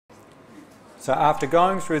So after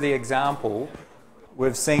going through the example,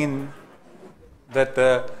 we've seen that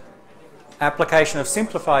the application of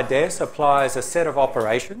simplified DES applies a set of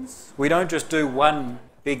operations. We don't just do one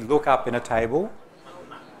big lookup in a table.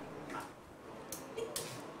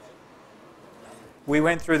 We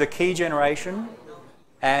went through the key generation,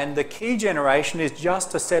 and the key generation is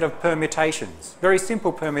just a set of permutations, very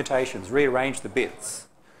simple permutations, rearrange the bits.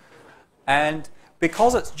 And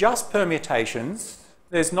because it's just permutations,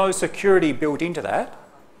 there's no security built into that.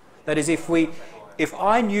 That is, if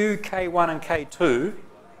I knew K1 and K2,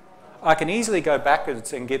 I can easily go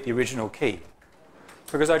backwards and get the original key,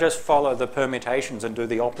 because I just follow the permutations and do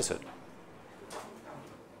the opposite.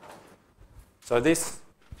 So this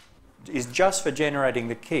is just for generating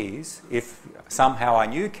the keys. If somehow I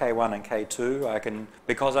knew K1 and K2, I can,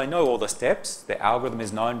 because I know all the steps, the algorithm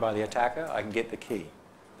is known by the attacker, I can get the key.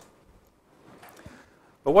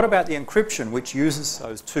 But what about the encryption, which uses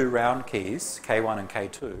those two round keys, K1 and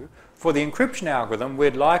K2? For the encryption algorithm,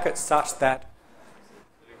 we'd like it such that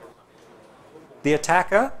the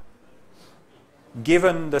attacker,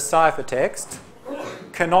 given the ciphertext,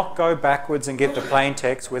 cannot go backwards and get the plain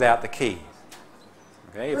text without the key.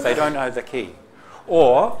 Okay, if they don't know the key.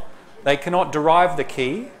 Or they cannot derive the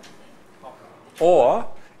key, or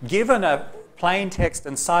given a plain text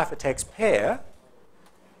and ciphertext pair,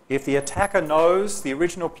 if the attacker knows the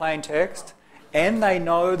original plain text and they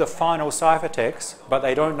know the final ciphertext but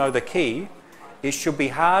they don't know the key, it should be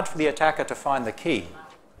hard for the attacker to find the key.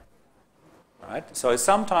 Right? So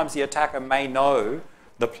sometimes the attacker may know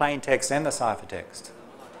the plain text and the ciphertext,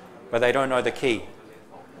 but they don't know the key.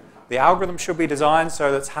 The algorithm should be designed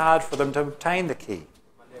so that it's hard for them to obtain the key.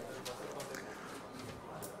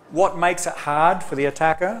 What makes it hard for the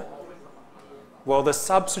attacker? Well, the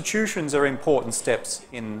substitutions are important steps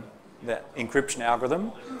in the encryption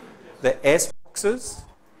algorithm. The S boxes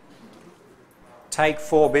take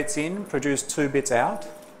 4 bits in, produce 2 bits out.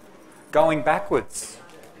 Going backwards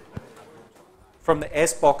from the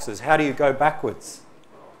S boxes, how do you go backwards?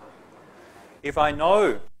 If I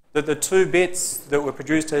know that the 2 bits that were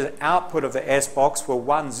produced as output of the S box were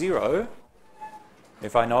 1, 0,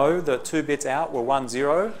 if I know the 2 bits out were 1,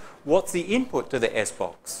 0, what's the input to the S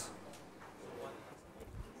box?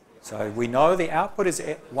 So we know the output is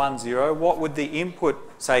 1, 0. What would the input,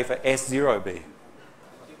 say, for S0 be?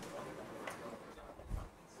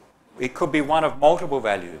 It could be one of multiple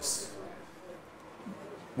values.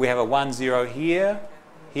 We have a 1, 0 here,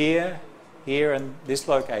 here, here, and this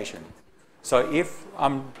location. So if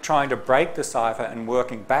I'm trying to break the cipher and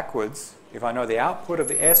working backwards, if I know the output of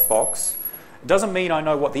the S box, it doesn't mean I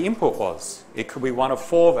know what the input was. It could be one of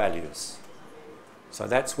 4 values. So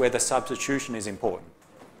that's where the substitution is important.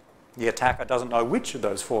 The attacker doesn't know which of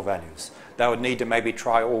those 4 values. They would need to maybe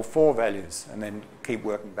try all 4 values and then keep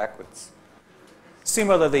working backwards.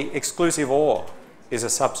 Similarly, the exclusive OR is a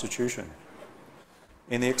substitution.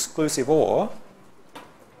 In the exclusive OR,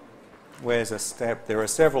 where's a step? There are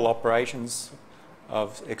several operations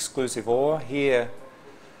of exclusive OR. Here,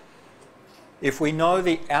 if we know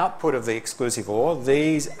the output of the exclusive OR,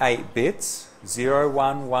 these 8 bits, 0,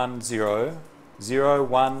 1, 1, 0, 0,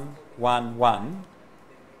 1, 1, 1,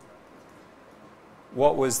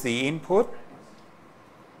 what was the input?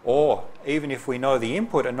 Or even if we know the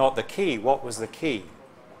input and not the key, what was the key?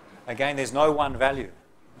 Again, there's no one value.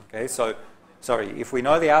 Okay, so, if we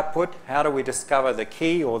know the output, how do we discover the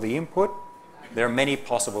key or the input? There are many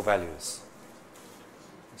possible values.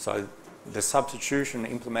 So the substitution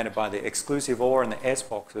implemented by the exclusive OR and the S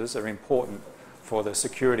boxes are important for the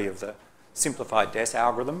security of the simplified DES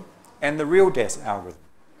algorithm and the real DES algorithm.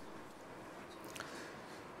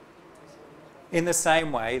 In the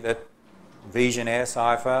same way that Vigenère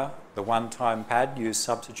cipher, the one-time pad, use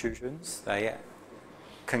substitutions, they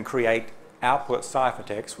can create output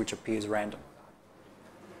ciphertext which appears random.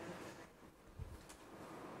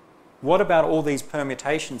 What about all these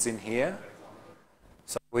permutations in here?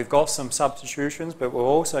 So we've got some substitutions, but we've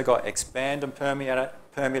also got expand and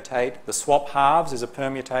permutate. The swap halves is a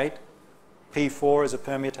permutate. P4 is a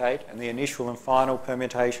permutate, and the initial and final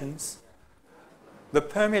permutations. The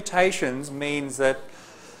permutations means that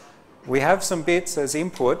we have some bits as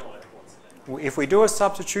input. If we do a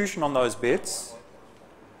substitution on those bits,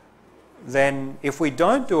 then if we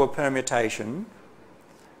don't do a permutation,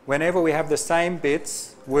 whenever we have the same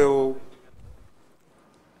bits, we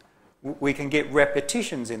can get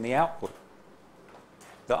repetitions in the output.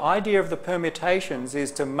 The idea of the permutations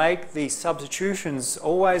is to make the substitutions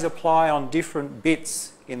always apply on different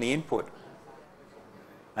bits in the input.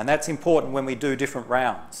 And that's important when we do different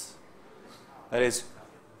rounds. That is,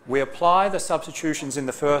 we apply the substitutions in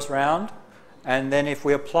the first round, and then if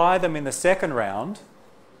we apply them in the second round,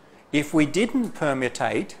 if we didn't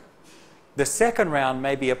permutate, the second round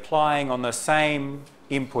may be applying on the same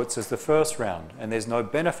inputs as the first round, and there's no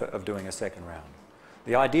benefit of doing a second round.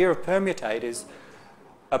 The idea of permutate is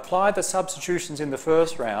apply the substitutions in the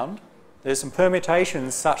first round. There's some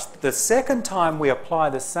permutations such that the second time we apply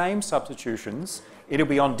the same substitutions, it'll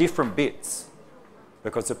be on different bits,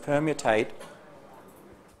 because the permutate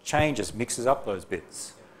changes, mixes up those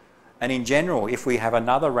bits. And in general, if we have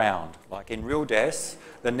another round, like in RealDes,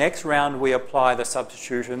 the next round we apply the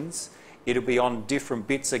substitutions, it'll be on different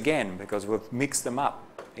bits again, because we've mixed them up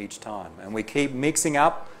each time. And we keep mixing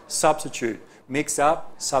up, substitute, mix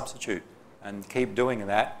up, substitute, and keep doing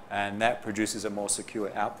that, and that produces a more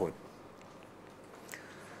secure output.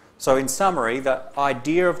 So in summary, the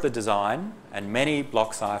idea of the design, and many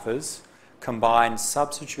block ciphers, combine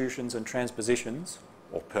substitutions and transpositions,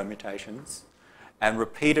 or permutations, and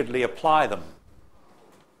repeatedly apply them.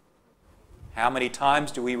 How many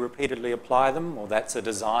times do we repeatedly apply them? Well, that's a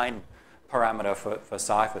design parameter for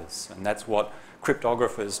ciphers, and that's what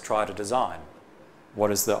cryptographers try to design.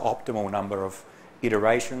 What is the optimal number of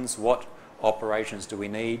iterations? What operations do we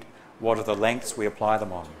need? What are the lengths we apply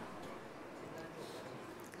them on?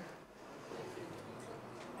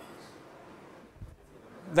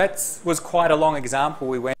 That was quite a long example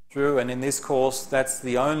we went through, and in this course that's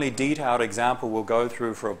the only detailed example we'll go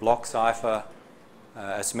through for a block cipher,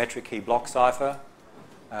 a symmetric key block cipher.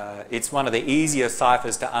 It's one of the easier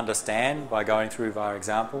ciphers to understand by going through via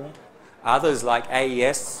example. Others, like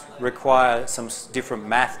AES, require some different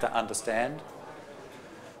math to understand.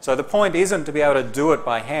 So the point isn't to be able to do it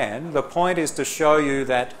by hand. The point is to show you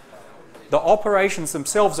that the operations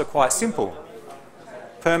themselves are quite simple.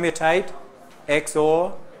 Permutate,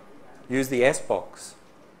 XOR, use the S box.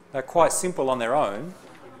 They're quite simple on their own,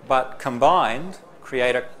 but combined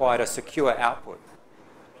create quite a secure output.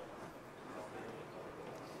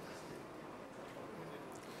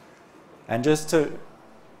 And just to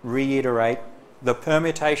reiterate, the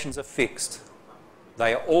permutations are fixed.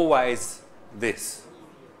 They are always these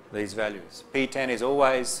values. P10 is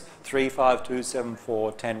always 3, 5, 2, 7,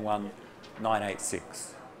 4, 10, 1, 9, 8,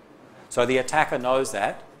 6. So the attacker knows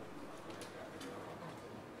that,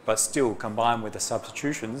 but still, combined with the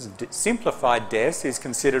substitutions, simplified DES is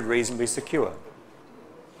considered reasonably secure.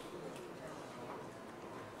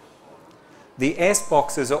 The S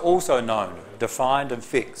boxes are also known, defined and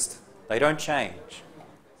fixed. They don't change.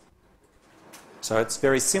 So it's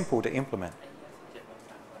very simple to implement.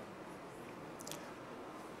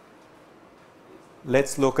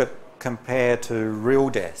 Let's look at compare to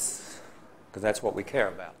RealDes, because that's what we care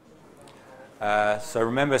about. So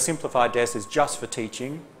remember, simplified DES is just for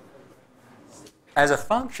teaching. As a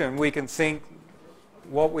function, we can think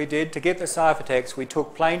what we did to get the ciphertext. We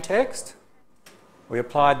took plain text, we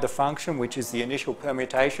applied the function, which is the initial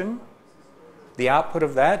permutation. The output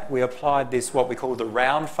of that, we applied this, what we call the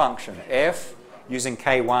round function, f, using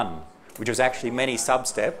K1, which was actually many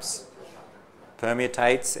substeps.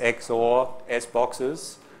 Permutates, XOR, S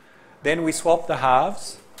boxes. Then we swap the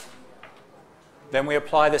halves. Then we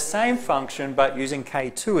apply the same function but using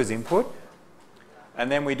K2 as input. And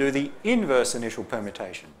then we do the inverse initial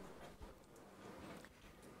permutation.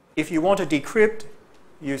 If you want to decrypt,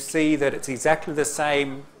 you see that it's exactly the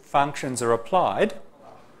same functions are applied.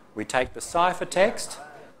 We take the ciphertext,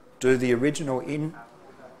 do the original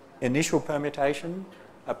initial permutation,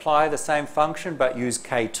 apply the same function but use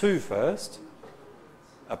K2 first,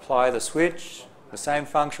 apply the switch, the same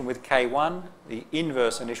function with K1, the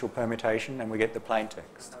inverse initial permutation, and we get the plain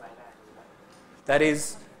text. That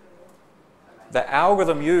is, the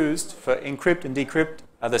algorithm used for encrypt and decrypt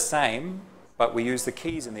are the same, but we use the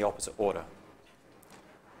keys in the opposite order.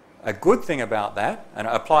 A good thing about that, and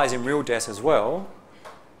it applies in RealDes as well,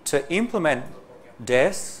 to implement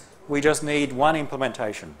DES, we just need one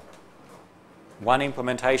implementation. One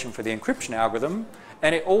implementation for the encryption algorithm,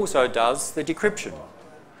 and it also does the decryption.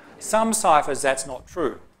 Some ciphers, that's not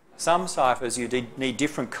true. Some ciphers, you need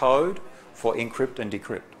different code for encrypt and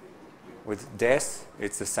decrypt. With DES,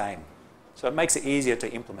 it's the same. So it makes it easier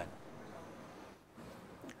to implement.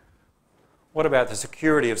 What about the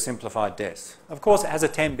security of simplified DES? Of course, it has a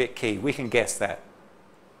 10-bit key. We can guess that.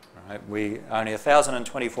 Right? Only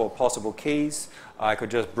 1,024 possible keys. I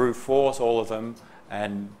could just brute force all of them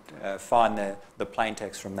and find the plain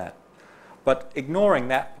text from that. But ignoring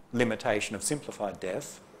that limitation of simplified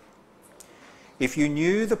DES, if you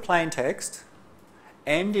knew the plain text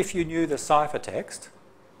and if you knew the ciphertext,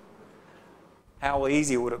 how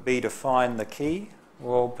easy would it be to find the key?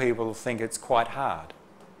 Well, people think it's quite hard.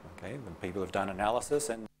 Okay, when people have done analysis,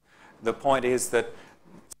 and the point is that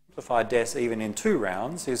simplified DES even in 2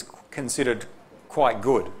 rounds is considered quite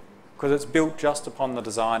good because it's built just upon the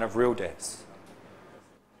design of real DES.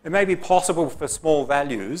 It may be possible for small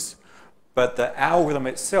values, but the algorithm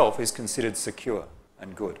itself is considered secure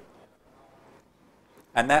and good.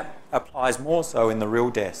 And that applies more so in the real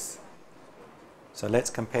DES. So let's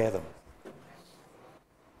compare them.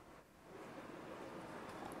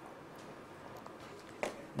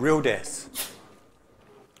 Real DES.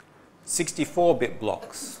 64-bit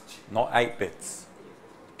blocks, not 8 bits.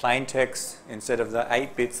 Plain text, instead of the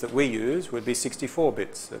 8 bits that we use, would be 64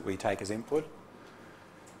 bits that we take as input.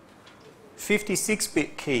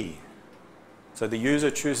 56-bit key. So the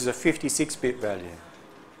user chooses a 56-bit value.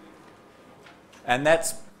 And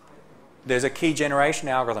there's a key generation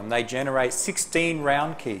algorithm. They generate 16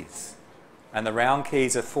 round keys. And the round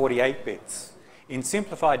keys are 48 bits. In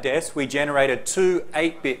simplified DES, we generated 2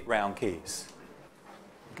 8-bit round keys.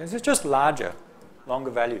 Because it's just larger, longer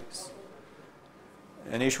values.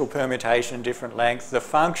 Initial permutation, different length. The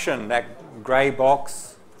function, that grey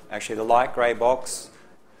box, actually the light grey box,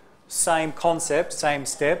 same concept, same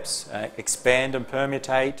steps, expand and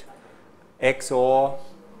permutate, XOR,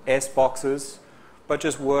 S boxes, but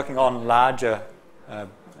just working on larger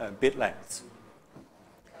bit lengths.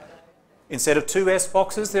 Instead of 2 S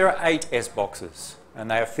boxes, there are 8 S boxes, and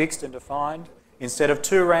they are fixed and defined. Instead of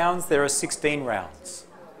 2 rounds, there are 16 rounds.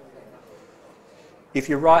 If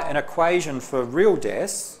you write an equation for real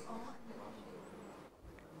DES,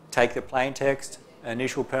 take the plain text,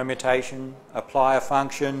 initial permutation, apply a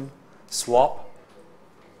function, swap,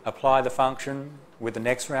 apply the function with the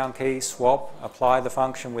next round key, swap, apply the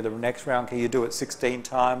function with the next round key, you do it 16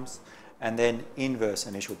 times, and then inverse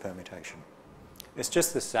initial permutation. It's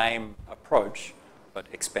just the same approach, but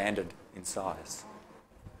expanded in size.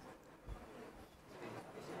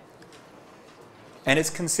 And it's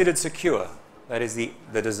considered secure. That is,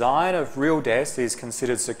 the design of real DES is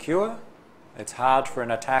considered secure. It's hard for an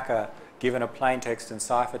attacker, given a plain text and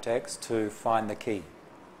ciphertext, to find the key.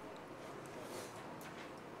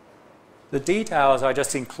 The details I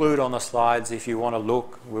just include on the slides if you want to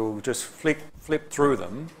look. We'll just flip through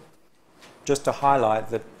them just to highlight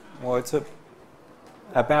that, well, it's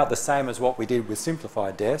about the same as what we did with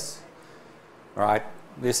simplified DES. Right?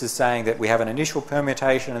 This is saying that we have an initial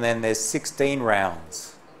permutation and then there's 16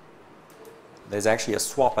 rounds. There's actually a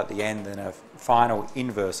swap at the end and a final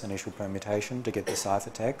inverse initial permutation to get the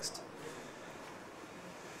ciphertext.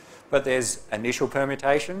 But there's initial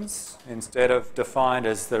permutations. Instead of defined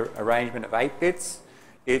as the arrangement of 8 bits,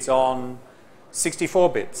 it's on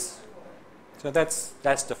 64 bits. So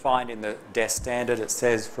that's defined in the DES standard. It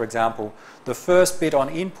says, for example, the first bit on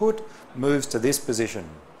input moves to this position.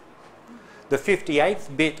 The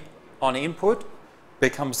 58th bit on input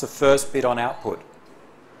becomes the first bit on output.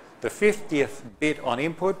 The 50th bit on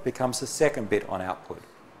input becomes the second bit on output.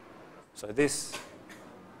 So this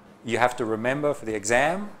you have to remember for the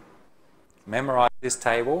exam, memorize this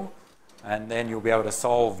table, and then you'll be able to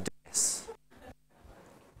solve DES.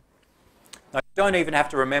 Now, you don't even have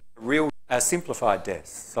to remember real simplified DES.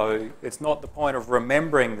 So it's not the point of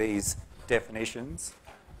remembering these definitions,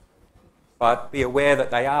 but be aware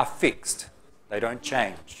that they are fixed. They don't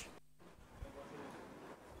change.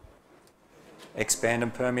 Expand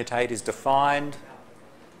and permutate is defined.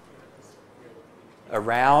 A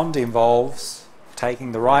round involves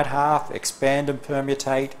taking the right half, expand and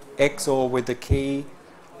permutate, XOR with the key,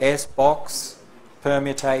 S box,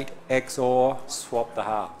 permutate, XOR, swap the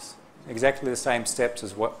halves. Exactly the same steps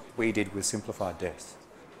as what we did with simplified DES.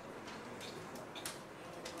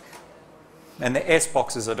 And the S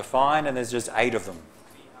boxes are defined, and there's just 8 of them.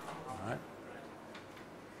 Right?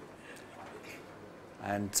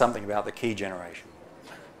 And something about the key generation.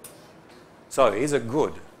 So is it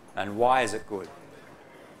good? And why is it good?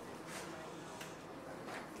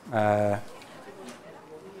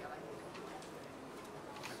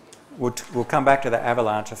 We'll come back to the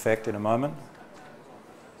avalanche effect in a moment.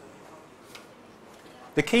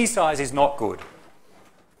 The key size is not good.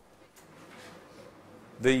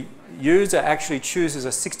 The user actually chooses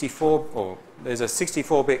a 64, or there's a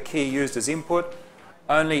 64-bit key used as input.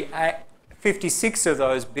 Only 56 of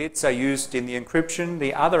those bits are used in the encryption.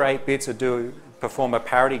 The other 8 bits are perform a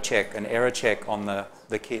parity check, an error check on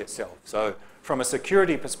the key itself. So from a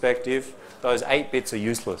security perspective, those 8 bits are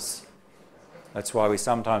useless. That's why we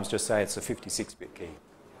sometimes just say it's a 56-bit key.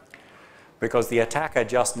 Because the attacker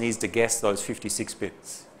just needs to guess those 56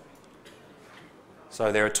 bits.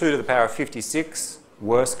 So there are 2 to the power of 56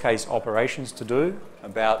 worst case operations to do,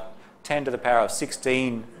 about 10 to the power of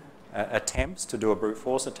 16 attempts to do a brute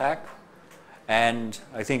force attack. And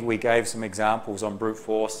I think we gave some examples on brute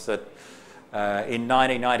force that In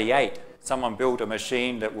 1998, someone built a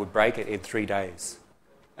machine that would break it in 3 days.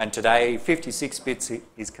 And today, 56 bits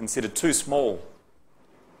is considered too small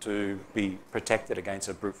to be protected against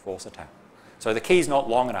a brute force attack. So the key's not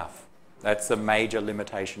long enough. That's the major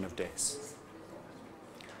limitation of DES.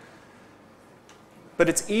 But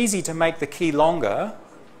it's easy to make the key longer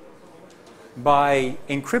by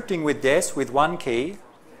encrypting with DES with one key,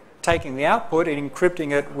 taking the output and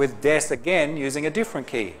encrypting it with DES again using a different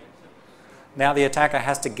key. Now the attacker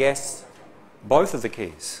has to guess both of the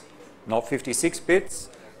keys, not 56 bits,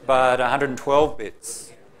 but 112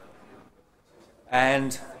 bits.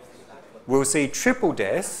 And we'll see triple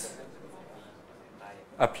DES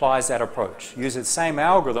applies that approach. Use the same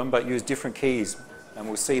algorithm but use different keys, and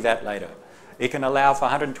we'll see that later. It can allow for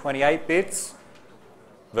 128 bits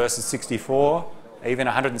versus 64, even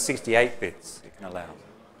 168 bits it can allow.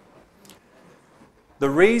 The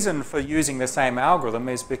reason for using the same algorithm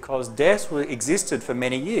is because DES existed for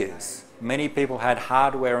many years. Many people had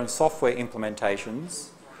hardware and software implementations,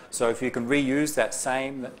 so if you can reuse that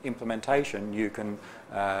same implementation, you can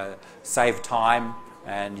save time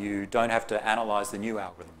and you don't have to analyze the new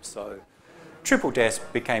algorithm. So triple DES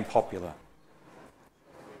became popular.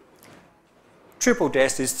 Triple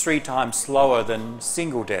DES is 3 times slower than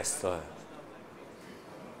single DES though,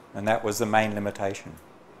 and that was the main limitation.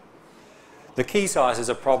 The key size is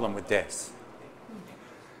a problem with DES.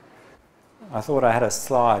 I thought I had a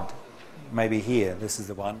slide, maybe here, this is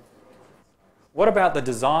the one. What about the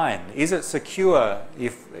design? Is it secure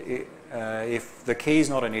if the key is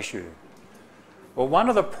not an issue? Well, one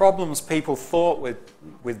of the problems people thought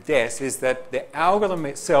with DES is that the algorithm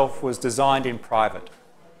itself was designed in private.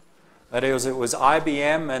 That is, it was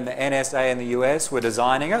IBM and the NSA in the US were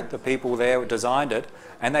designing it, the people there designed it,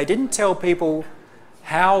 and they didn't tell people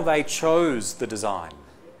how they chose the design.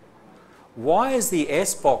 Why is the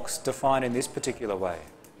S box defined in this particular way?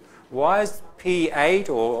 Why is P8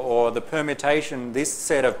 or the permutation this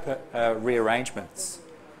set of rearrangements?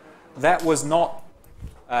 That was not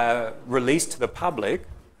released to the public,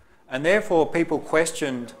 and therefore people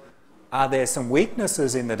questioned, are there some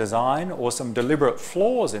weaknesses in the design or some deliberate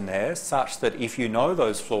flaws in there such that if you know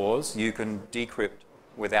those flaws, you can decrypt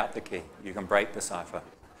without the key, you can break the cipher.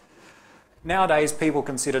 Nowadays, people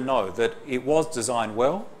consider no, that it was designed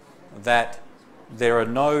well, that there are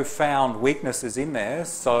no found weaknesses in there,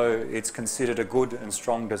 so it's considered a good and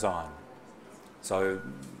strong design. So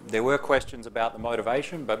there were questions about the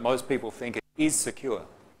motivation, but most people think it is secure.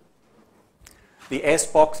 The S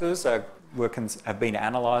boxes have been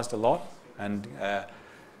analysed a lot and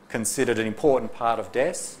considered an important part of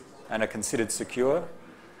DES and are considered secure.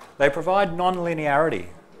 They provide non-linearity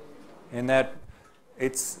in that we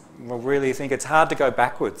really think it's hard to go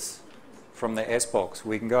backwards from the S box.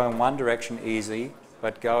 We can go in one direction easy,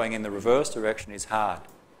 but going in the reverse direction is hard.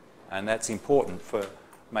 And that's important for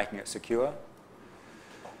making it secure.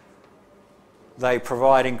 They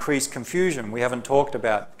provide increased confusion. We haven't talked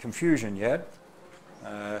about confusion yet.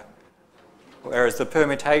 Whereas the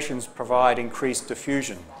permutations provide increased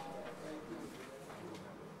diffusion.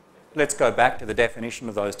 Let's go back to the definition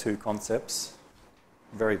of those two concepts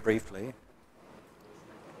very briefly.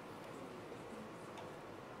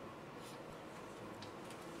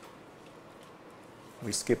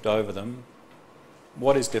 We skipped over them.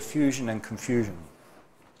 What is diffusion and confusion?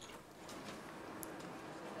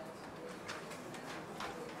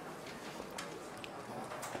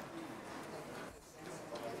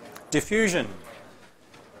 Diffusion,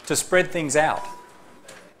 to spread things out.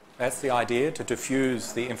 That's the idea, to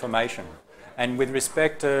diffuse the information. And with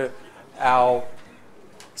respect to our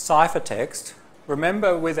ciphertext,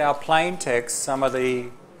 remember with our plain text, some of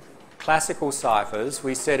the classical ciphers,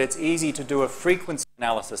 we said it's easy to do a frequency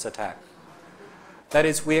analysis attack. That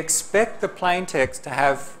is, we expect the plain text to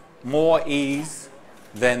have more E's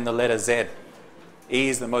than the letter Z. E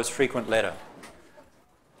is the most frequent letter.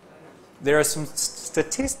 There are some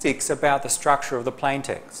statistics about the structure of the plain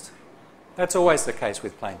text. That's always the case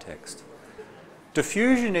with plain text.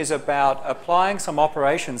 Diffusion is about applying some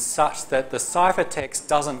operations such that the ciphertext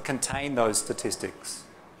doesn't contain those statistics.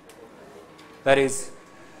 That is,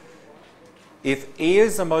 if E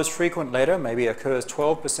is the most frequent letter, maybe it occurs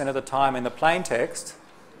 12% of the time in the plain text,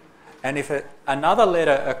 and if another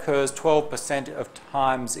letter occurs 12% of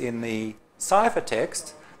times in the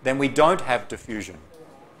ciphertext, then we don't have diffusion.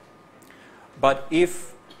 But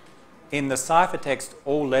if in the ciphertext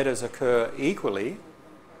all letters occur equally,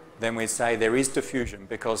 then we say there is diffusion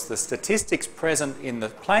because the statistics present in the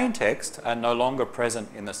plain text are no longer present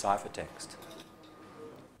in the ciphertext.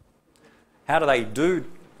 How do they do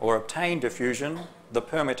or obtain diffusion? The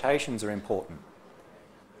permutations are important.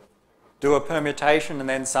 do a permutation and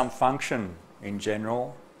then some function in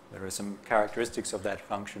general. There are some characteristics of that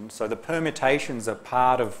function. So the permutations are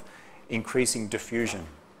part of increasing diffusion.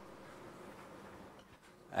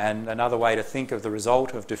 And another way to think of the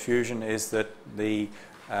result of diffusion is that the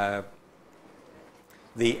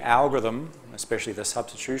algorithm, especially the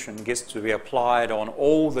substitution, gets to be applied on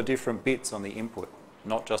all the different bits on the input,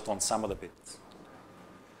 not just on some of the bits.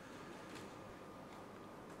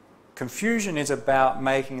 Confusion is about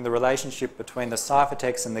making the relationship between the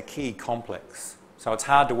ciphertext and the key complex. So it's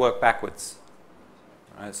hard to work backwards.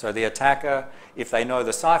 Right? So the attacker, if they know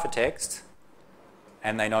the ciphertext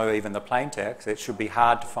and they know even the plaintext, it should be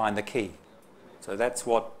hard to find the key. So that's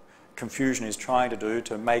what confusion is trying to do,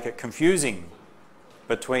 to make it confusing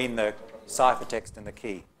between the ciphertext and the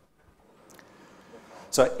key.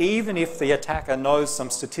 So even if the attacker knows some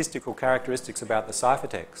statistical characteristics about the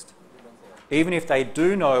ciphertext, even if they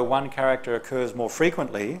do know one character occurs more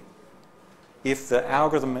frequently, if the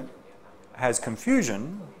algorithm has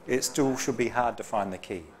confusion, it still should be hard to find the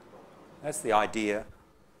key. That's the idea.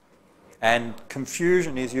 And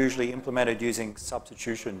confusion is usually implemented using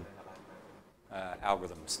substitution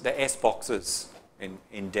algorithms, the S boxes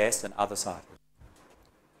in DES and other ciphers.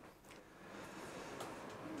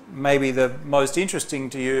 Maybe the most interesting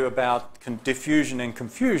to you about diffusion and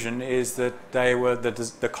confusion is that they were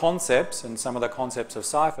the concepts, and some of the concepts of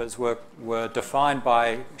ciphers were defined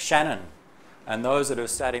by Shannon. And those that have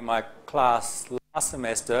sat in my class last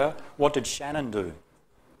semester, what did Shannon do?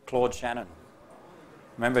 Claude Shannon.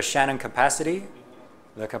 Remember Shannon capacity?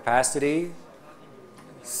 The capacity,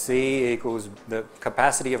 C equals the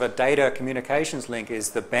capacity of a data communications link is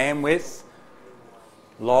the bandwidth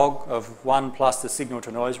log of 1 plus the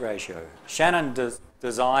signal-to-noise ratio. Shannon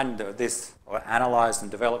designed this, or analysed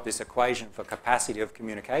and developed this equation for capacity of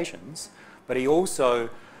communications, but he also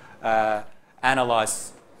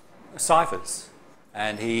analysed ciphers,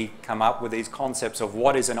 and he came up with these concepts of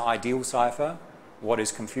what is an ideal cipher, what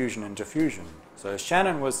is confusion and diffusion. So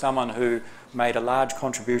Shannon was someone who made a large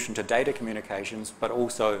contribution to data communications, but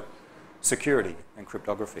also security and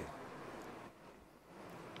cryptography.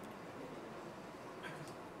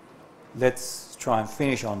 Let's try and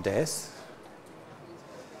finish on DES.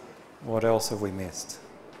 What else have we missed?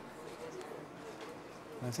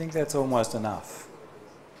 I think that's almost enough.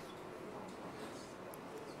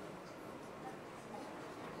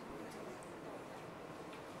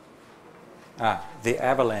 The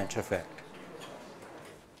avalanche effect.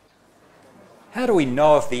 How do we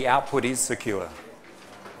know if the output is secure?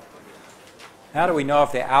 How do we know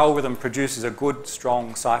if the algorithm produces a good,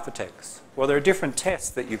 strong ciphertext? Well, there are different tests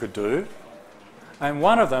that you could do, and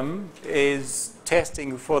one of them is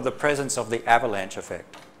testing for the presence of the avalanche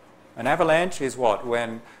effect. An avalanche is what?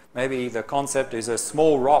 When maybe the concept is a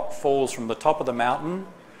small rock falls from the top of the mountain,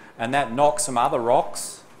 and that knocks some other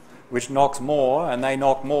rocks, which knocks more, and they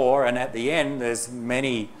knock more, and at the end there's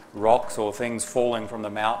many rocks or things falling from the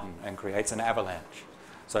mountain and creates an avalanche.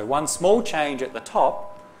 So one small change at the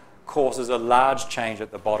top causes a large change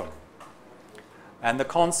at the bottom. And the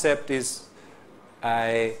concept is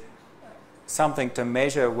something to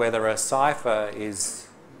measure whether a cipher is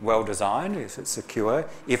well designed, if it's secure.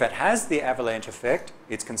 If it has the avalanche effect,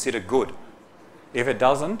 it's considered good. If it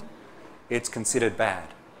doesn't, it's considered bad.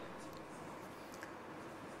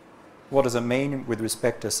 What does it mean with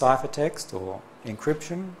respect to ciphertext or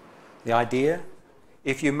encryption? The idea,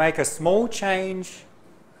 if you make a small change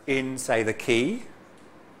in, say, the key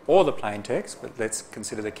or the plaintext, but let's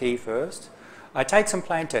consider the key first. I take some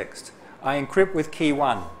plaintext. I encrypt with key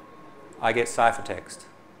 1. I get ciphertext.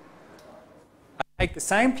 I take the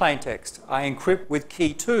same plaintext. I encrypt with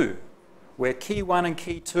key 2, where key 1 and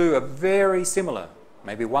key 2 are very similar,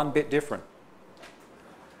 maybe one bit different.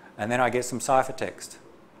 And then I get some ciphertext.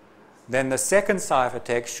 Then the second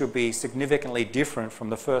ciphertext should be significantly different from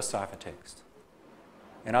the first ciphertext.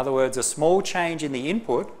 In other words, a small change in the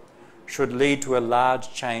input should lead to a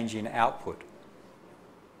large change in output.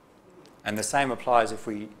 And the same applies if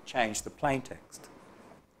we change the plaintext.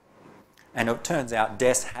 And it turns out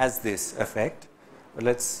DES has this effect. But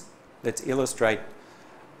let's illustrate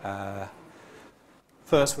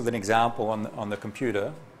first with an example on the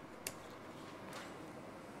computer.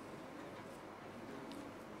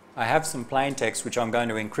 I have some plaintext which I'm going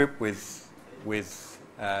to encrypt with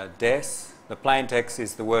DES. The plaintext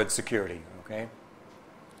is the word security. Okay.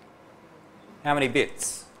 How many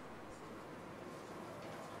bits?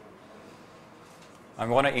 I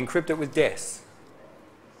want to encrypt it with DES.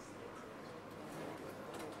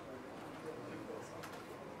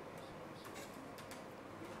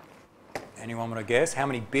 Anyone want to guess how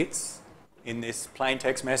many bits in this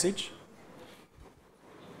plaintext message?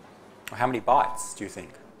 How many bytes do you think?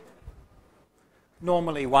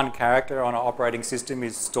 Normally one character on an operating system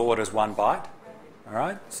is stored as 1 byte. All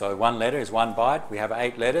right, so 1 letter is 1 byte. We have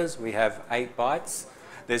 8 letters, we have 8 bytes.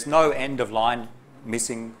 There's no end of line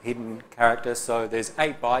missing hidden character, so there's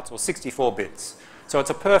 8 bytes or 64 bits. So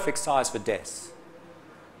it's a perfect size for DES.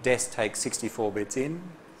 DES takes 64 bits in.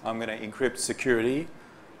 I'm going to encrypt security,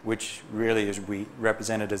 which really is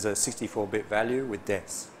represented as a 64-bit value with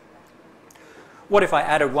DES. What if I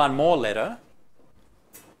added 1 more letter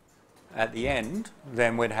at the end?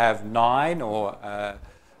 Then we'd have 9 or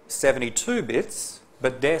 72 bits,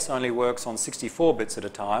 but DES only works on 64 bits at a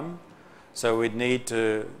time. So we'd need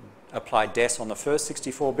to apply DES on the first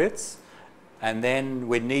 64 bits, and then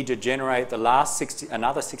we'd need to generate the last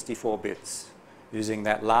another 64 bits using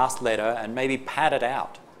that last letter and maybe pad it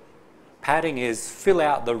out. Padding is fill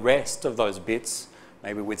out the rest of those bits,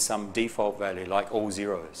 maybe with some default value like all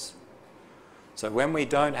zeros. So when we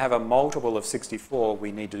don't have a multiple of 64,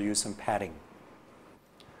 we need to use some padding.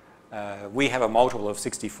 We have a multiple of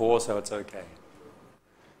 64, so it's okay.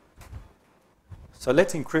 So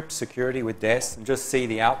let's encrypt security with DES and just see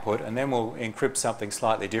the output, and then we'll encrypt something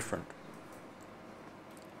slightly different.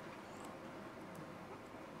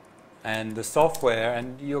 And the software,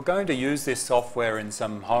 and you're going to use this software in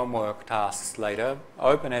some homework tasks later.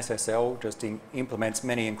 OpenSSL just implements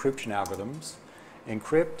many encryption algorithms.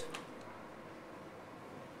 Encrypt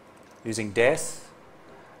using DES,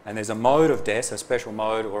 and there's a mode of DES, a special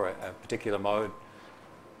mode or a particular mode,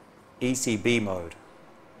 ECB mode.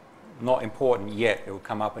 Not important yet, it will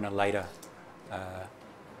come up in a later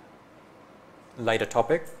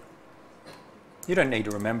topic. You don't need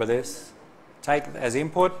to remember this. Take as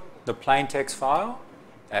input the plain text file,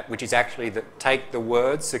 which is actually take the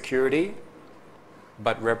word security,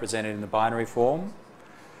 but represented in the binary form.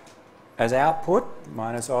 As output,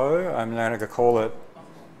 -O, I'm going to call it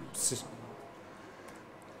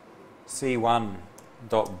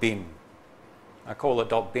c1.bin. I call it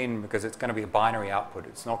 .bin because it's going to be a binary output.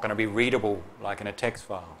 It's not going to be readable like in a text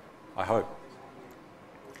file, I hope.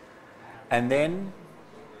 And then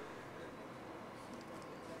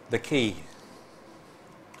the key,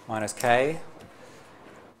 -k.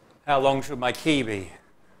 How long should my key be?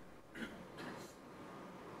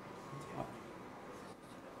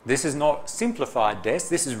 This is not simplified DES,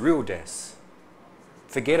 this is real DES.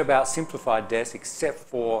 Forget about simplified DES except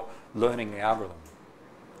for learning the algorithm.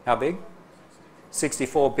 How big?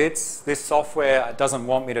 64 bits. This software doesn't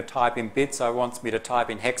want me to type in bits, it wants me to type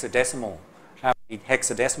in hexadecimal. How many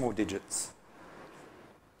hexadecimal digits?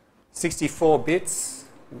 64 bits,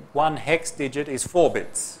 1 hex digit is 4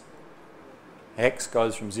 bits. Hex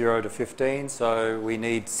goes from 0 to 15, so we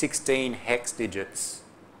need 16 hex digits.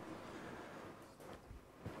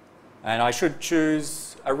 And I should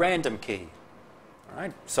choose a random key, all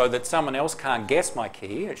right, so that someone else can't guess my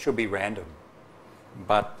key. It should be random.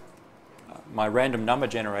 But my random number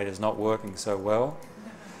generator is not working so well.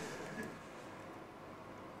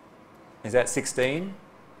 Is that 16?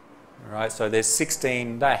 All right, so there's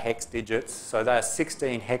 16, they're hex digits. So there are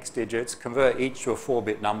 16 hex digits, convert each to a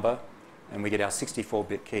 4-bit number, and we get our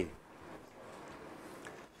 64-bit key.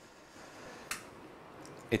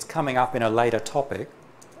 It's coming up in a later topic.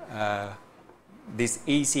 This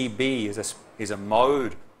ECB is a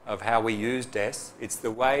mode of how we use DES. It's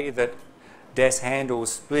the way that DES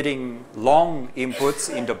handles splitting long inputs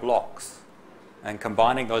into blocks and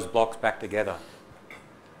combining those blocks back together.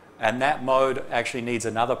 And that mode actually needs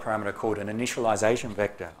another parameter called an initialization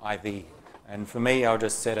vector, IV. And for me, I'll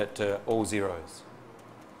just set it to all zeros.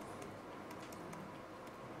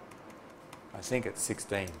 I think it's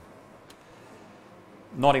 16.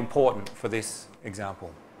 Not important for this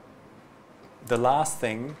example. The last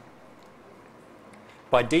thing,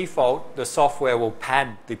 by default, the software will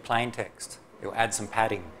pad the plain text. It will add some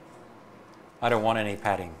padding. I don't want any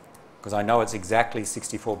padding because I know it's exactly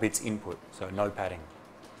 64 bits input, so no padding.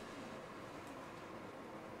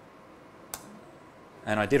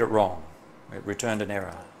 And I did it wrong. It returned an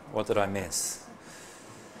error. What did I miss?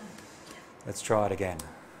 Let's try it again.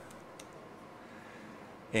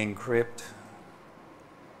 Encrypt.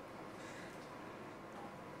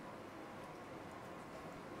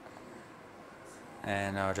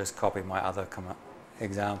 And I'll just copy my other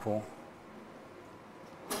example.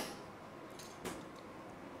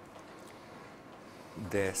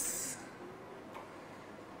 This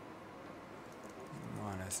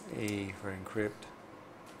 -E for encrypt.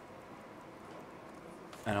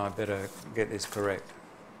 And I better get this correct.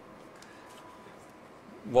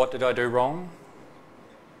 What did I do wrong?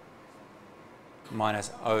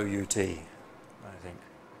 -OUT, I think.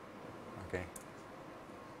 Okay.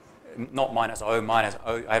 not minus O,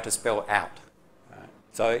 I have to spell out. Right.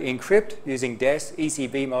 So encrypt using des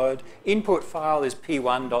ECB mode. Input file is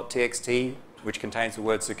p1.txt, which contains the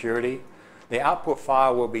word security. The output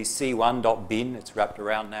file will be c1.bin, it's wrapped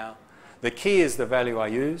around now. The key is the value I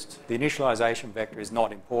used. The initialization vector is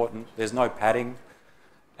not important. There's no padding.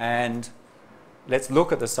 And let's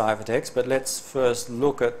look at the ciphertext, but let's first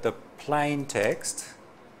look at the plain text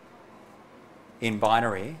in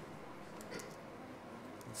binary.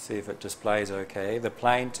 Let's see if it displays okay. The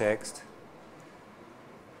plain text,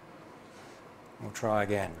 we'll try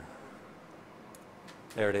again.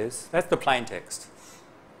 There it is. That's the plain text.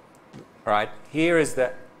 Right, here is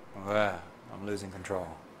the, I'm losing control.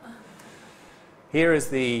 Here is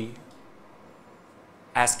the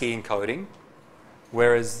ASCII encoding,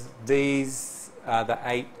 whereas these are the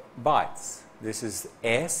 8 bytes. This is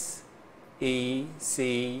S, E,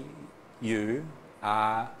 C, U,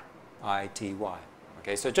 R, I, T, Y.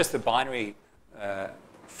 Okay, so just the binary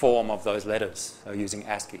form of those letters, so using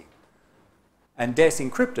ASCII. And Des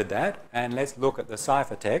encrypted that, and let's look at the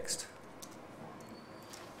ciphertext.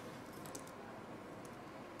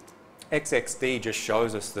 XXD just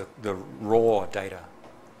shows us the raw data.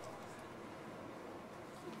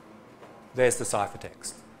 There's the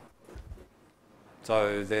ciphertext.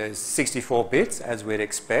 So there's 64 bits, as we'd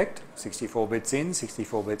expect. 64 bits in,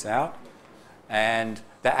 64 bits out. And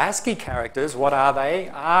the ASCII characters, what are they?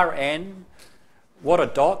 RN. What are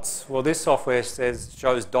dots? Well, this software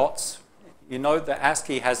shows dots. You know the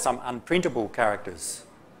ASCII has some unprintable characters.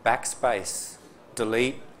 Backspace,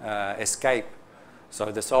 delete, escape. So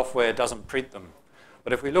the software doesn't print them.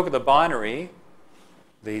 But if we look at the binary,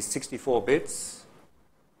 these 64 bits,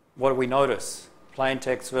 what do we notice? Plain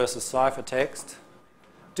text versus ciphertext.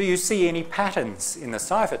 Do you see any patterns in the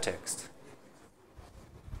ciphertext?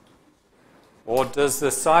 Or does the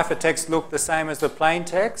ciphertext look the same as the plain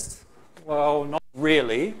text? Well, not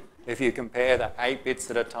really. If you compare the 8 bits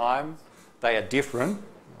at a time, they are different.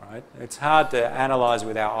 Right? It's hard to analyze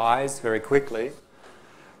with our eyes very quickly.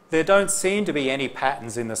 There don't seem to be any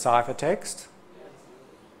patterns in the ciphertext.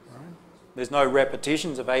 Right? There's no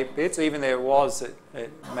repetitions of 8 bits. Even there was,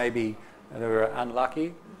 maybe they were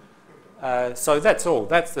unlucky. So that's all.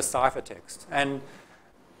 That's the ciphertext. And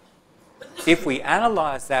if we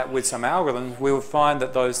analyze that with some algorithms, we will find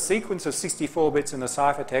that those sequence of 64 bits in the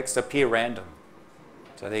ciphertext appear random.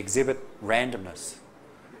 So they exhibit randomness.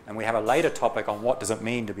 And we have a later topic on what does it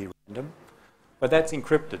mean to be random. But that's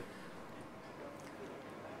encrypted.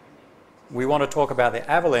 We want to talk about the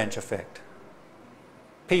avalanche effect.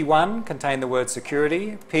 P1 contained the word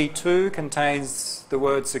security. P2 contains the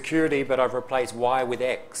word security, but I've replaced Y with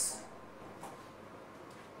X.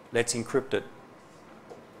 Let's encrypt it.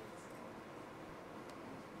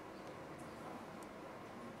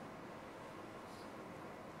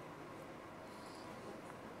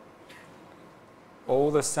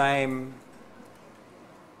 All the same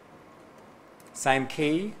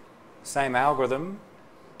key, same algorithm.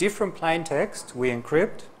 Different plain text, we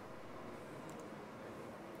encrypt.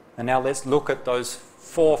 And now let's look at those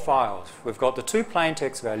 4 files. We've got the 2 plain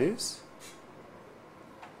text values.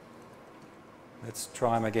 Let's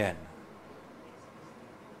try them again.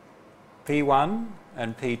 P1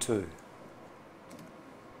 and P2.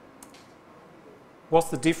 What's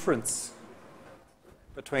the difference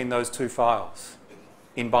between those 2 files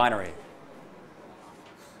in binary?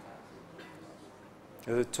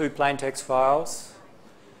 There are 2 plain text files.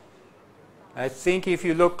 I think if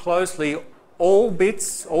you look closely, all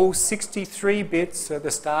bits, all 63 bits at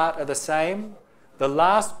the start are the same. The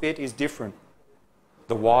last bit is different.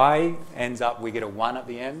 The Y ends up, we get a 1 at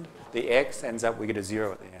the end. The X ends up, we get a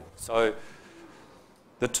 0 at the end. So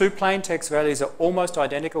the 2 plain text values are almost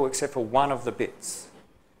identical except for one of the bits.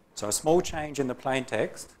 So a small change in the plain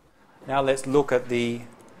text. Now let's look at the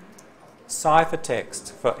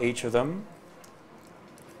ciphertext for each of them.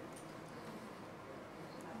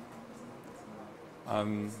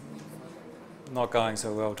 Not going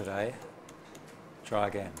so well today. Try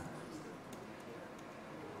again.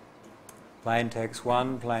 Plain text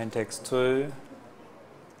 1, plain text 2.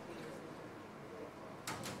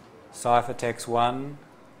 Ciphertext 1,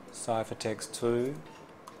 ciphertext 2.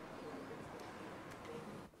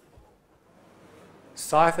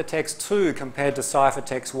 Ciphertext 2 compared to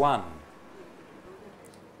ciphertext 1.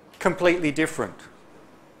 Completely different.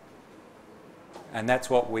 And that's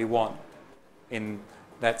what we want.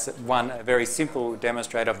 That's a very simple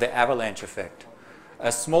demonstrator of the avalanche effect.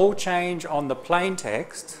 A small change on the plain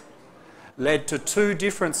text led to 2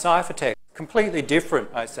 different ciphertexts, completely different,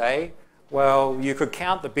 I say. Well, you could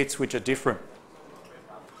count the bits which are different.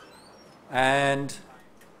 And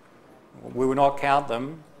we will not count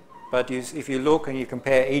them. but if you look and you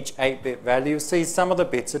compare each 8-bit value, see some of the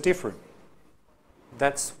bits are different.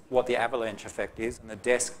 That's what the avalanche effect is, and the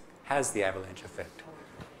desk has the avalanche effect.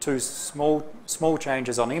 Two small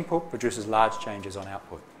changes on input produces large changes on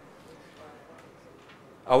output.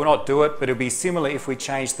 I will not do it, but it'll be similar if we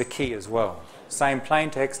change the key as well. Same plain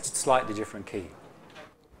text, slightly different key.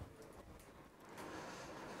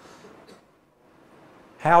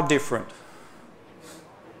 How different?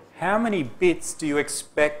 How many bits do you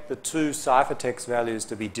expect the two ciphertext values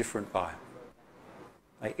to be different by?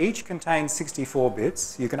 They each contain 64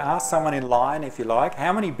 bits. You can ask someone in line if you like,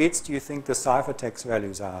 how many bits do you think the ciphertext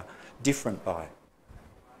values are different by?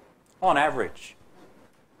 On average.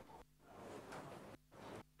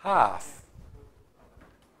 Half.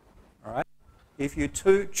 All right? If you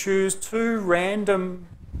choose two random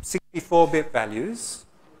 64-bit values,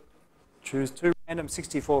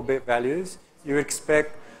 you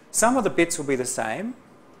expect some of the bits will be the same,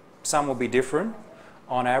 some will be different.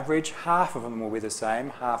 On average, half of them will be the same,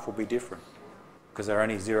 half will be different, because they're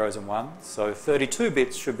only zeros and ones. So 32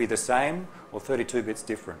 bits should be the same, or 32 bits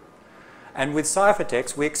different. And with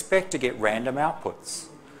ciphertext, we expect to get random outputs.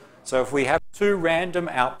 So if we have two random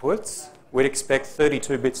outputs, we'd expect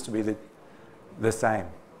 32 bits to be the same.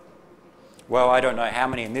 Well, I don't know how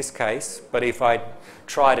many in this case, but if I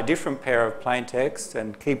tried a different pair of plain text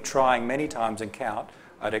and keep trying many times and count,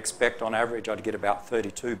 I'd expect on average I'd get about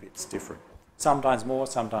 32 bits different. Sometimes more,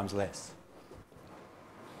 sometimes less.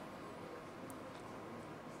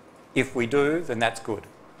 If we do, then that's good.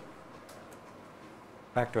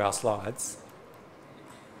 Back to our slides.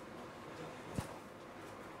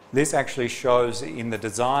 This actually shows in the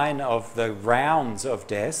design of the rounds of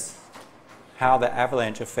DES how the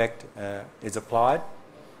avalanche effect is applied.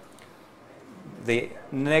 The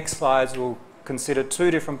next slides will consider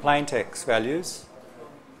two different plain text values.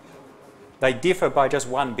 They differ by just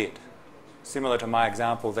 1 bit. Similar to my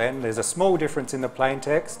example then, there's a small difference in the plain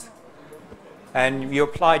text, and you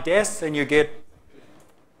apply DES and you get,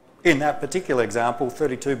 in that particular example,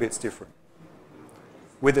 32 bits different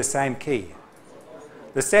with the same key.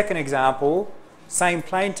 The second example, same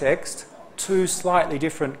plain text, two slightly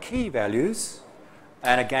different key values,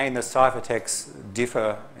 and again the ciphertexts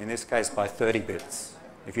differ, in this case, by 30 bits.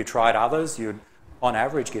 If you tried others, you'd on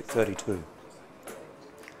average get 32.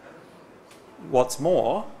 What's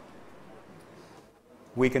more,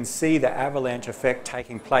 we can see the avalanche effect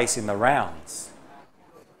taking place in the rounds.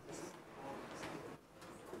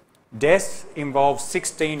 DES involves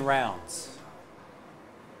 16 rounds.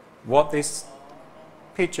 What this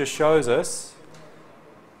picture shows us,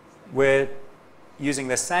 we're using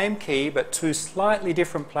the same key but two slightly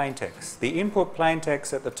different plain texts. The input plain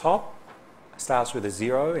text at the top starts with a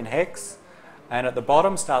 0 in hex, and at the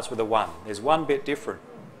bottom starts with a 1. There's 1 bit different.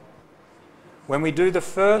 When we do the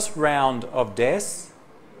first round of DES,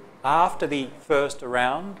 after the first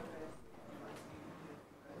round,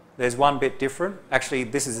 there's 1 bit different. Actually,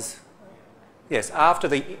 this is, yes, after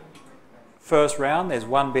the first round, there's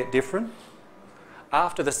 1 bit different.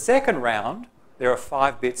 After the second round, there are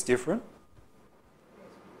 5 bits different.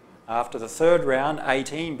 After the third round,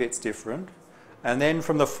 18 bits different. And then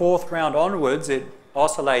from the fourth round onwards, it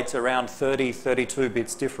oscillates around 30, 32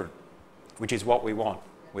 bits different, which is what we want.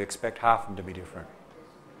 We expect half of them to be different.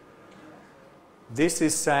 This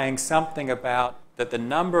is saying something about that the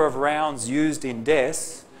number of rounds used in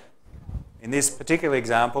DES, in this particular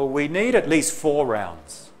example, we need at least 4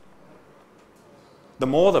 rounds. The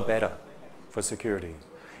more the better for security.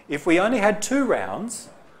 If we only had 2 rounds,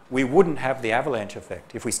 we wouldn't have the avalanche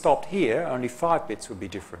effect. If we stopped here, only 5 bits would be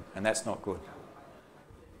different, and that's not good.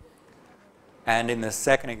 And in the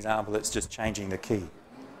second example, it's just changing the key.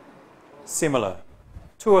 Similar.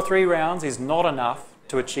 2 or 3 rounds is not enough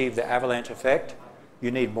to achieve the avalanche effect.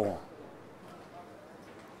 You need more.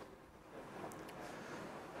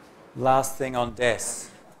 Last thing on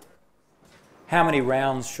DES. How many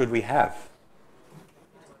rounds should we have?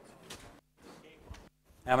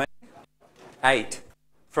 How many? 8.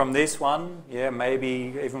 From this one, yeah,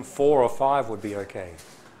 maybe even 4 or 5 would be okay.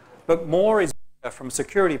 But more is better from a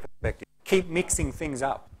security perspective. Keep mixing things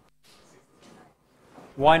up.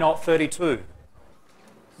 Why not 32?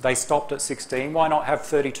 They stopped at 16. Why not have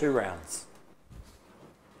 32 rounds?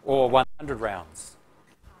 Or 100 rounds?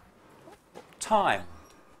 Time.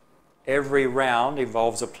 Every round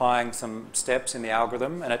involves applying some steps in the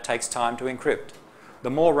algorithm, and it takes time to encrypt. The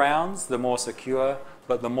more rounds, the more secure,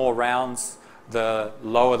 but the more rounds, the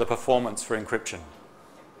lower the performance for encryption.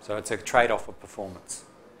 So it's a trade-off of performance.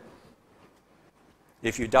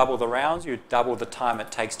 If you double the rounds, you double the time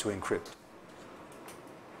it takes to encrypt.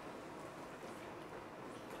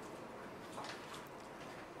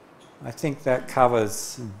 I think that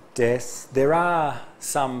covers DES. There are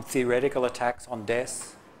some theoretical attacks on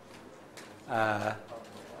DES.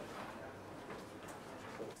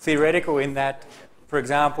 Theoretical in that, for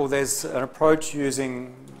example, there's an approach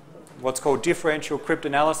using what's called differential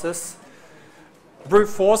cryptanalysis. Brute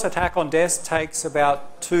force attack on DES takes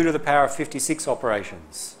about 2 to the power of 56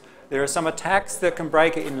 operations. There are some attacks that can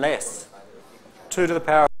break it in less, 2 to the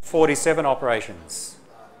power of 47 operations.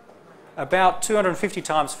 About 250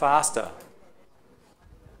 times faster.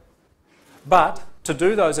 But to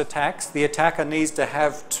do those attacks, the attacker needs to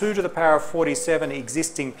have 2 to the power of 47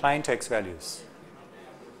 existing plaintext values.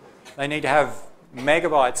 They need to have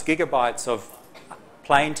megabytes, gigabytes of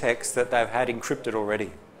plaintext that they've had encrypted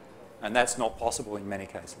already. And that's not possible in many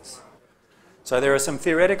cases. So there are some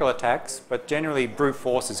theoretical attacks, but generally brute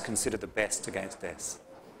force is considered the best against DES.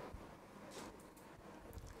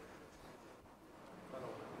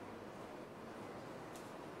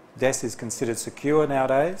 DES is considered secure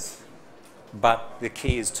nowadays, but the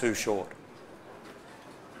key is too short.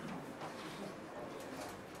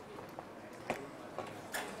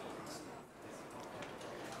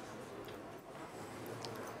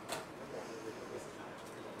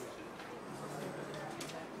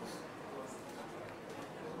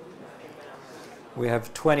 We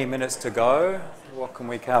have 20 minutes to go. What can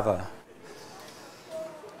we cover?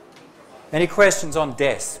 Any questions on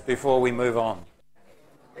DES before we move on?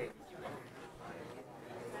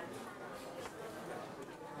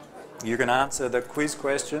 You can answer the quiz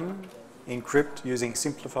question, encrypt using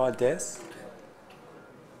simplified DES.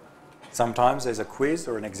 Sometimes there's a quiz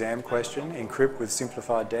or an exam question, encrypt with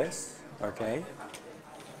simplified DES. Okay.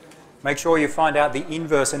 Make sure you find out the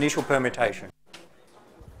inverse initial permutation.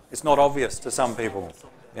 It's not obvious to some people.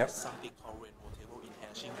 Yep. Something called rainbow table in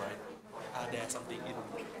hashing, right? Are there something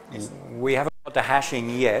in? We haven't got to hashing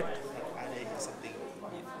yet. Are there something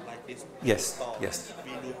like this? Yes. Yes.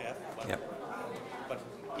 We do have, but, Yep. but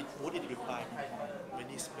it wouldn't require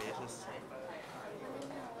many spaces.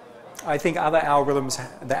 I think other algorithms,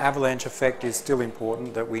 the avalanche effect is still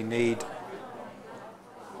important, that we need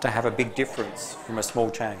to have a big difference from a small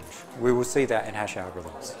change. We will see that in hash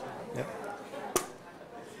algorithms. Yep.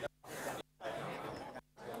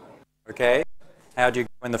 Okay, how did you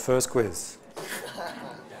go in the first quiz?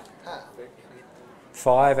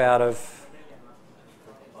 5 out of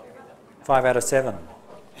 7.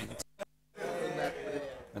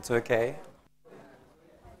 That's okay.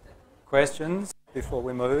 Questions before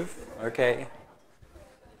we move? Okay.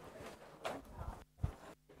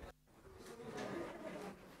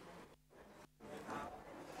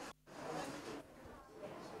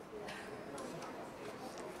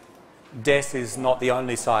 DES is not the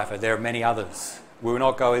only cipher. There are many others. We will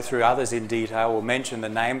not go through others in detail. We'll mention the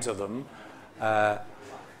names of them.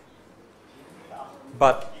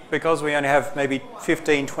 But because we only have maybe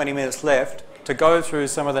 15, 20 minutes left, to go through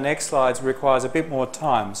some of the next slides requires a bit more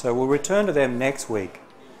time. So we'll return to them next week.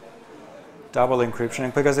 Double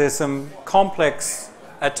encryption, because there's some complex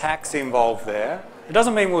attacks involved there. It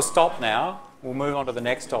doesn't mean we'll stop now. We'll move on to the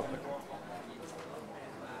next topic.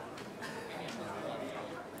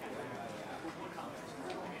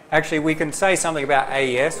 Actually, we can say something about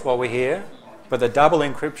AES while we're here, but the double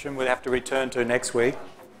encryption we'll have to return to next week.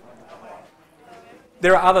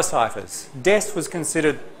 There are other ciphers. DES was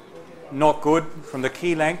considered not good from the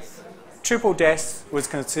key length. Triple DES was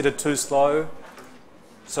considered too slow.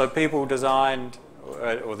 So people designed,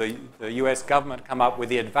 or the US government come up with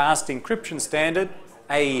the Advanced Encryption Standard,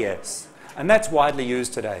 AES. And that's widely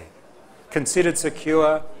used today. Considered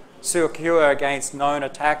secure against known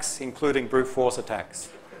attacks, including brute force attacks,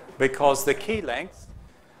 because the key length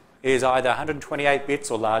is either 128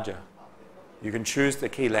 bits or larger. You can choose the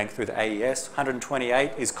key length with AES.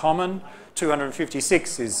 128 is common,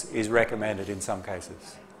 256 is recommended in some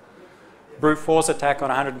cases. Brute force attack on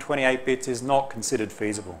 128 bits is not considered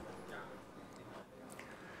feasible.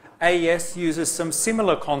 AES uses some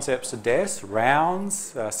similar concepts to DES,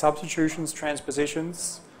 rounds, substitutions,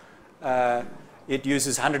 transpositions. It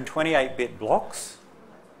uses 128-bit blocks,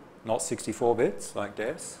 not 64 bits like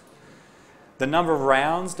DES. The number of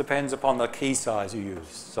rounds depends upon the key size you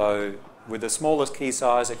use. So with the smallest key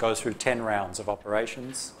size, it goes through 10 rounds of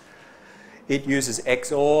operations. It uses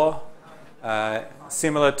XOR.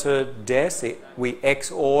 Similar to DES, we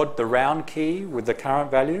XOR'd the round key with the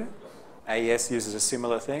current value. AES uses a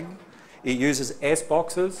similar thing. It uses S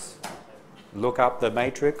boxes, look up the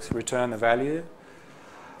matrix, return the value.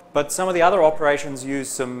 But some of the other operations use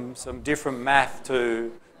some different math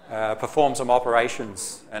to perform some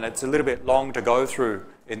operations, and it's a little bit long to go through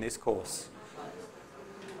in this course.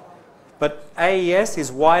 But AES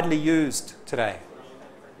is widely used today.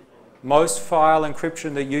 Most file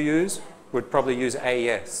encryption that you use would probably use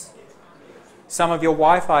AES. Some of your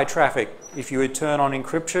Wi-Fi traffic, if you would turn on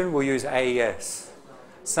encryption, will use AES.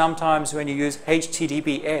 Sometimes when you use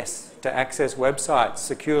HTTPS to access websites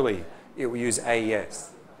securely, it will use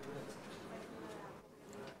AES.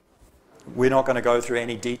 We're not going to go through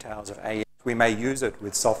any details of AES. We may use it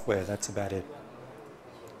with software, that's about it.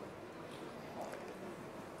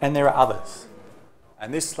 And there are others.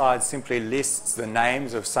 And this slide simply lists the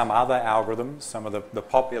names of some other algorithms, some of the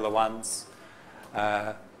popular ones,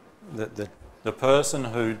 the person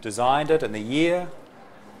who designed it and the year,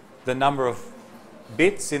 the number of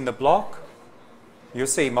bits in the block. You'll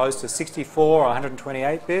see most are 64 or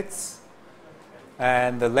 128 bits,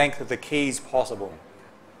 and the length of the keys possible.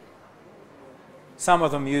 Some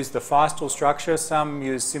of them use the Feistel structure, some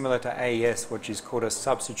use similar to AES, which is called a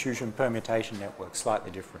substitution permutation network,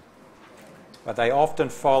 slightly different. But they often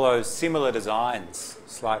follow similar designs,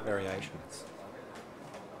 slight variations.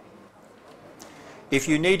 If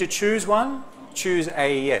you need to choose one, choose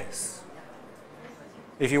AES.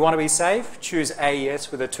 If you want to be safe, choose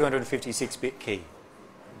AES with a 256-bit key.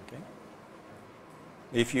 Okay.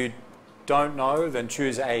 If you don't know, then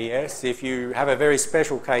choose AES. If you have a very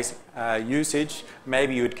special case usage,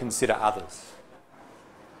 maybe you would consider others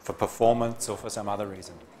for performance or for some other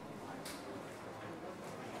reason.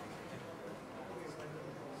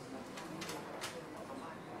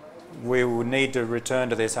 We will need to return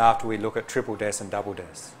to this after we look at triple des and double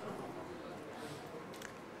des.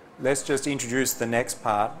 Let's just introduce the next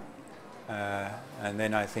part, and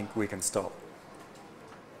then I think we can stop.